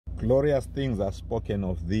Glorious things are spoken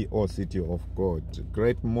of thee, O city of God.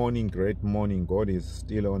 Great morning, great morning. God is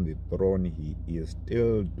still on the throne. He is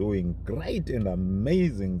still doing great and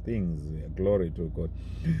amazing things. Glory to God.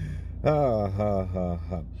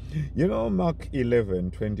 You know, Mark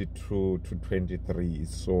 11:22 to 23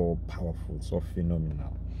 is so powerful, so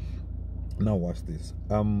phenomenal. Now watch this.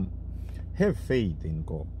 Have faith in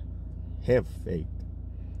God. Have faith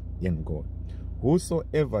in God.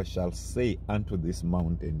 Whosoever shall say unto this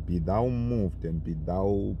mountain, be thou moved and be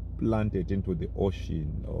thou planted into the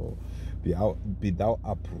ocean, or be thou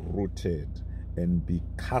uprooted and be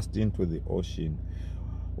cast into the ocean,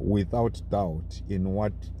 without doubt, in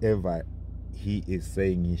whatever he is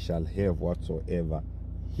saying, he shall have whatsoever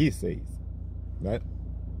he says. Right?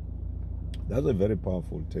 That's a very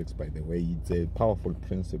powerful text, by the way. It's a powerful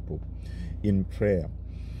principle in prayer.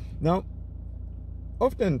 Now,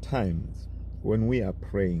 oftentimes, when we are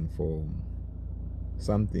praying for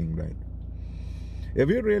something, right, have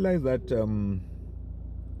you realized that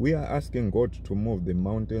we are asking God to move the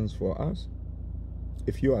mountains for us?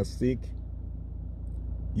 If you are sick,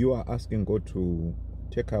 you are asking God to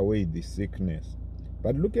take away the sickness.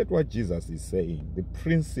 But look at what Jesus is saying, the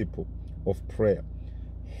principle of prayer.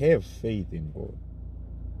 Have faith in God.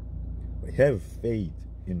 Have faith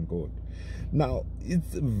in God. Now,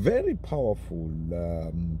 it's a very powerful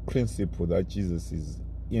principle that Jesus is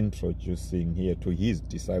introducing here to his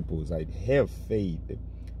disciples. Right? Have faith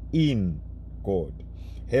in God.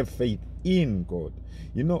 Have faith in God.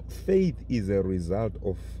 You know, faith is a result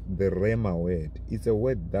of the Rhema word. It's a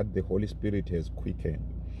word that the Holy Spirit has quickened.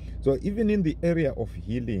 So even in the area of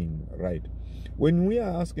healing, right, when we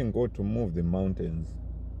are asking God to move the mountains,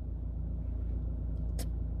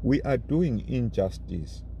 we are doing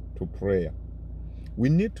injustice to prayer. We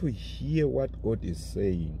need to hear what God is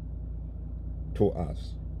saying to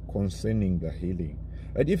us concerning the healing.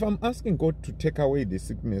 And if I'm asking God to take away the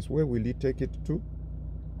sickness, where will he take it to?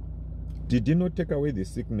 Did he not take away the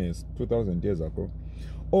sickness 2,000 years ago?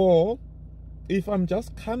 Or if I'm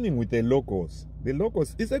just coming with the logos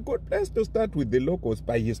is a good place to start with. The logos,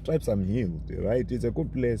 by his stripes I'm healed, right? It's a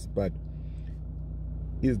good place, but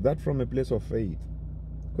is that from a place of faith?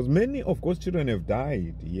 Because many of God's children have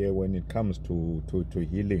died here when it comes to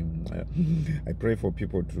healing. I pray for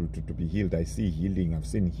people to be healed. I see healing. I've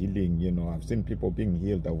seen healing. You know, I've seen people being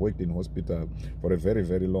healed. I've worked in hospital for a very,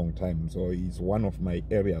 very long time. So it's one of my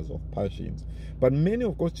areas of passions. But many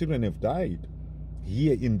of God's children have died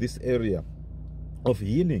here in this area of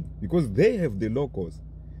healing because they have the logos.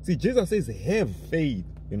 See, Jesus says, have faith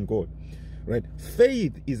in God. Right?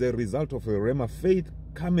 Faith is a result of a rhema. Faith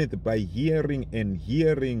cometh by hearing, and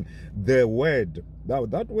hearing the word. Now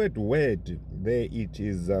that word there, it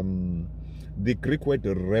is the Greek word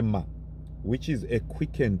rhema, which is a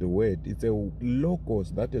quickened word. It's a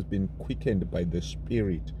logos that has been quickened by the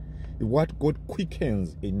Spirit. What God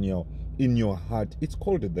quickens in your heart, it's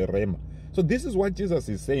called the rhema. So this is what Jesus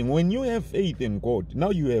is saying. When you have faith in God, now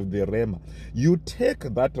you have the rhema. You take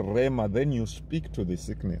that rhema, then you speak to the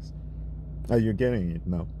sickness. Are you getting it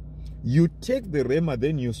now? You take the rhema,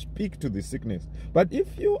 then you speak to the sickness. But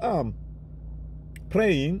if you are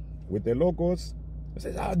praying with the logos, it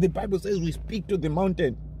says, the Bible says we speak to the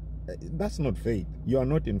mountain. That's not faith. You are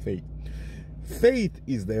not in faith. Faith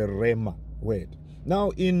is the rhema word.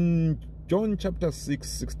 Now in John chapter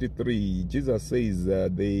 6:63, Jesus says,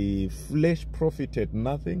 the flesh profited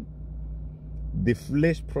nothing. The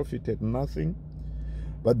flesh profited nothing.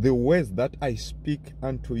 But the words that I speak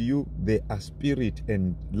unto you, they are spirit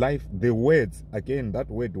and life. The words, again,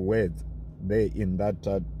 that word words, there in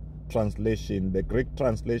that translation, the Greek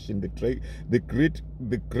translation, the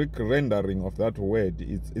Greek rendering of that word,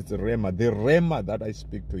 it's rhema. The rhema that I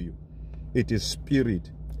speak to you, it is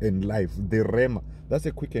spirit and life. The rhema, that's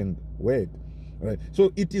a quickened word. Right?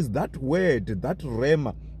 So it is that word, that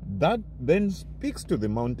rhema, that then speaks to the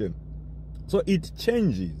mountain. So it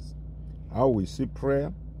changes how we see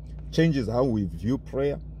prayer, changes how we view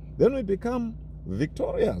prayer. Then we become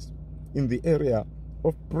victorious in the area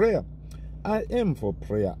of prayer. I am for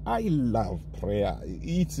prayer. I love prayer.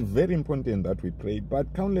 It's very important that we pray,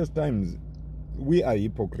 but countless times we are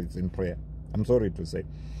hypocrites in prayer. I'm sorry to say.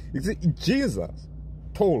 You see, Jesus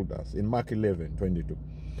told us in Mark 11:22,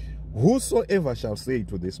 whosoever shall say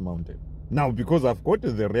to this mountain. Now, because I've got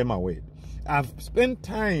the rhema word, I've spent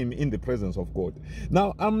time in the presence of God.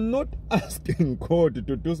 Now, I'm not asking God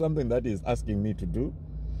to do something that He's asking me to do.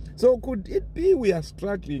 So could it be we are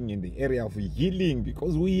struggling in the area of healing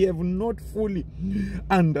because we have not fully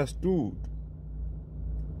understood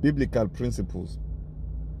biblical principles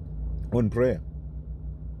on prayer?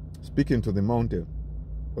 Speaking to the mountain,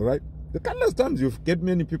 all right? The countless times you get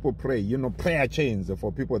many people pray, you know, prayer chains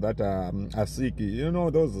for people that are sick, you know,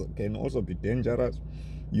 those can also be dangerous.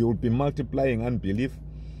 You'll be multiplying unbelief.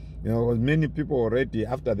 You know, many people already,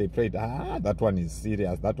 after they prayed, that one is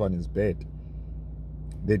serious, that one is bad.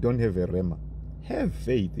 They don't have a rhema. Have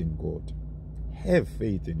faith in God. Have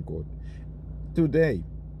faith in God. Today,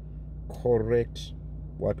 correct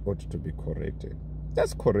what ought to be corrected.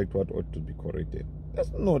 Let's correct what ought to be corrected.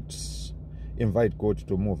 Let's not invite God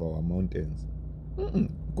to move our mountains.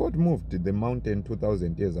 God moved the mountain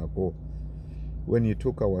 2,000 years ago when he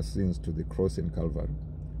took our sins to the cross in Calvary.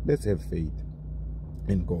 Let's have faith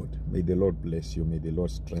in God. May the Lord bless you. May the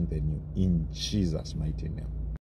Lord strengthen you in Jesus' mighty name.